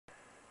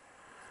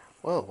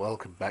Well,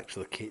 welcome back to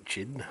the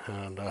kitchen,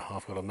 and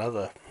I've got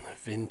another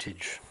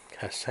vintage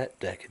cassette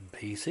deck in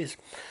pieces.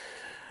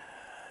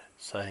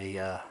 It's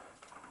a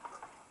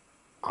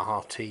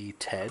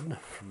RT10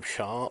 from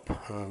Sharp,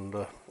 and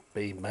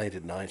being made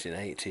in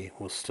 1980,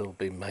 was still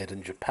being made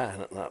in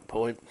Japan at that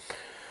point.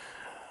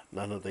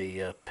 None of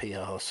the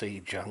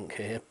PRC junk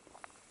here.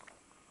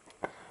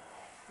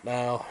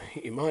 Now,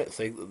 you might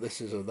think that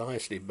this is a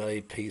nicely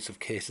made piece of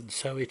kit, and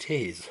so it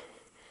is,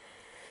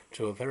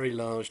 to a very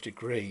large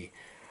degree.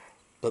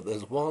 But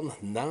there's one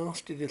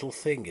nasty little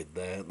thing in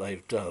there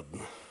they've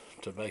done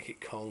to make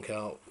it conk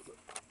out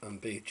and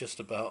be just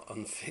about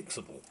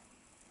unfixable.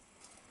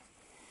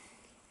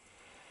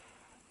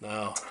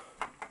 Now,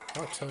 if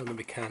I turn the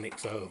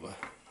mechanics over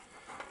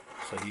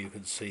so you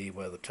can see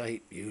where the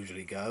tape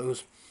usually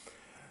goes,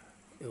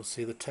 you'll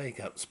see the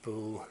take-up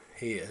spool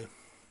here,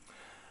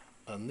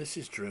 and this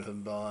is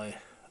driven by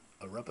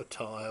a rubber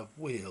tyre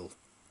wheel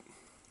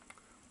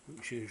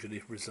which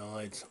usually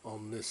resides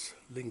on this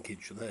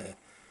linkage there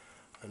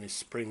and is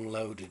spring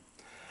loaded,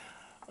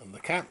 and the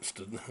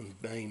capstan and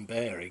main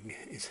bearing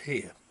is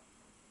here,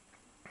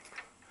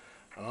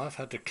 and I've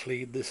had to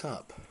clean this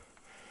up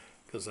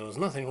because there was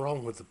nothing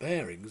wrong with the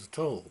bearings at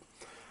all,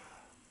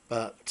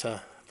 but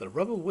the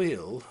rubber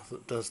wheel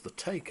that does the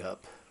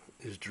take-up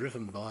is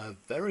driven by a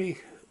very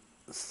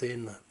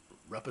thin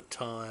rubber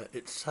tyre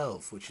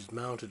itself, which is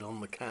mounted on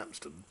the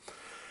capstan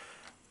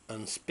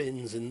and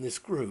spins in this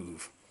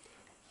groove.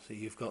 So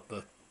you've got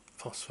the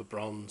phosphor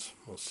bronze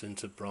or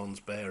sintered bronze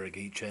bearing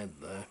each end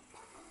there,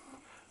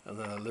 and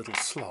then a little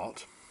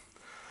slot.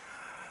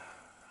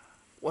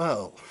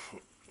 Well,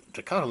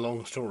 to cut a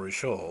long story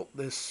short,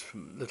 this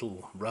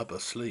little rubber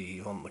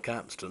sleeve on the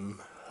capstan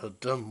had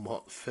done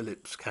what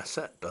Phillips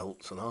cassette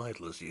belts and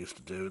idlers used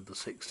to do in the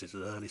 60s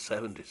and early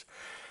 70s,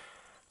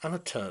 and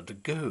had turned to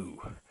goo.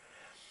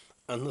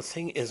 And the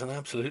thing is an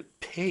absolute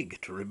pig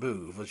to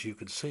remove. As you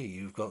can see,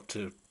 you've got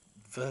to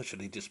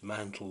virtually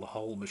dismantle the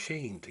whole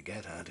machine to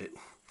get at it.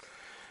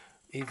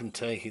 Even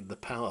taking the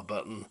power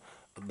button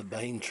and the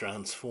main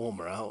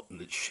transformer out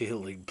and its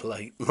shielding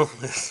plate and all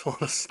this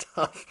sort of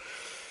stuff.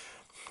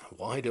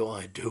 Why do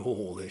I do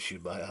all this, you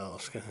may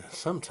ask?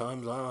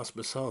 Sometimes I ask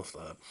myself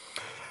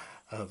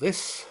that.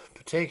 This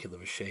particular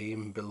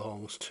machine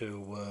belongs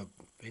to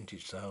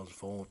Vintage Sales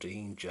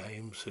 14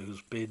 James,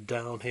 who's been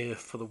down here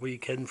for the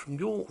weekend from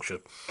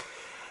Yorkshire.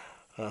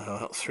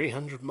 About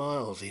 300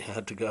 miles he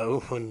had to go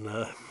when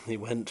he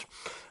went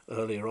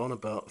earlier on,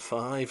 about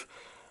 5.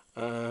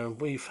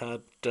 We've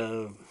had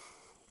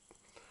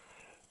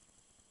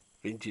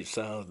Vintage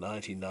Sales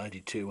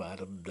 1992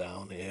 Adam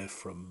down here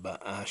from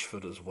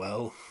Ashford as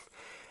well,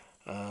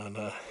 and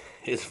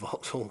his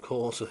Vauxhall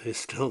Corsa is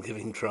still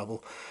giving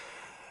trouble.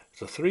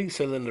 It's a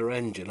 3-cylinder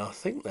engine. I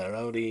think they're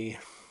only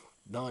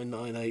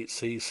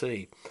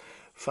 998cc.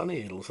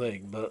 Funny little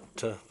thing, but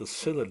the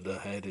cylinder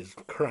head is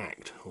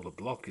cracked, or the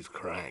block is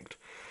cracked.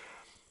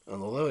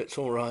 And although it's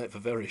alright for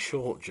very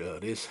short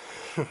journeys,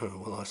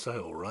 well, I say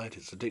alright,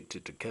 it's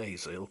addicted to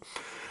K-seal,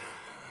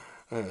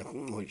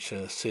 which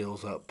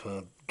seals up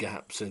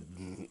gaps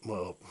in,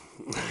 well,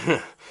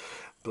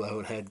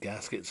 blown head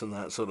gaskets and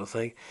that sort of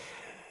thing.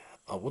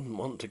 I wouldn't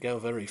want to go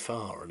very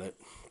far in it.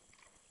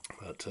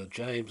 But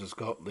James has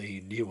got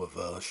the newer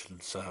version,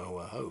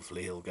 so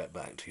hopefully he'll get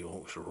back to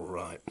Yorkshire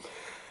alright.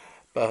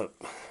 But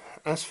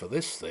as for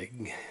this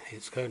thing,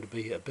 it's going to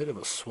be a bit of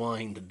a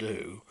swine to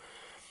do,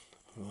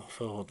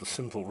 for the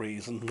simple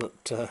reason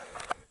that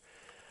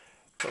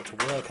got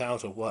to work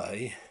out a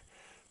way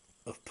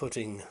of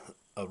putting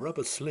a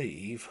rubber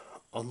sleeve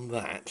on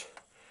that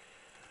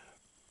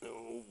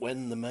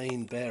when the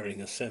main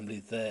bearing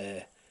assembly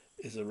there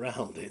is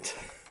around it.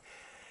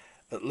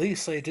 At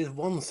least they did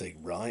one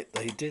thing right.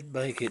 They did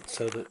make it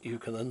so that you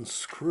can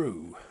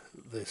unscrew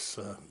this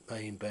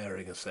main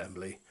bearing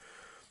assembly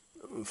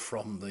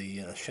from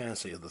the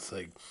chassis of the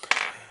thing.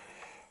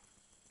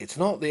 It's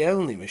not the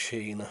only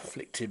machine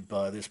afflicted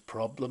by this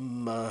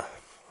problem.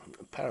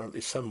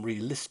 Apparently some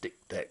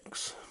realistic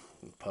decks,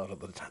 part of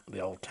the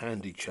old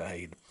Tandy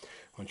chain,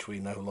 which we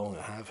no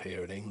longer have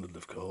here in England,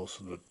 of course,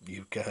 and the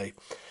UK,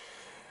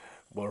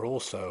 were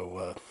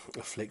also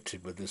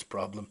afflicted with this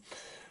problem.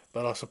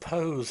 But I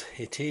suppose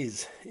it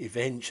is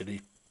eventually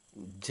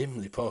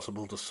dimly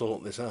possible to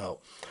sort this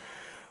out,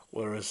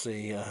 whereas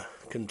the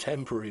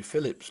contemporary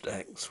Phillips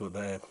decks with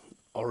their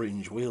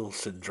orange wheel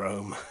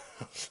syndrome,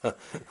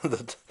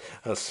 that,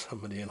 as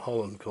somebody in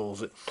Holland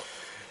calls it,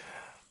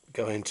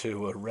 going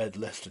to a red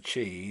Leicester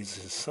cheese,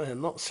 is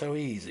not so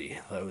easy,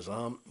 those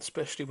aren't,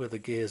 especially where the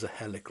gears are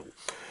helical.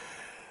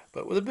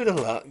 But with a bit of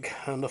luck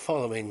and the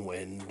following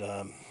wind,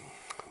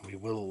 we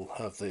will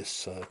have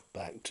this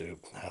back to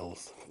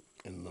health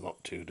in the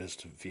not too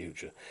distant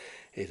future.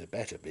 It had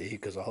better be,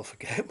 because I'll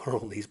forget where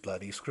all these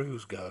bloody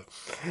screws go.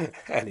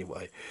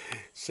 Anyway,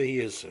 see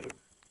you soon.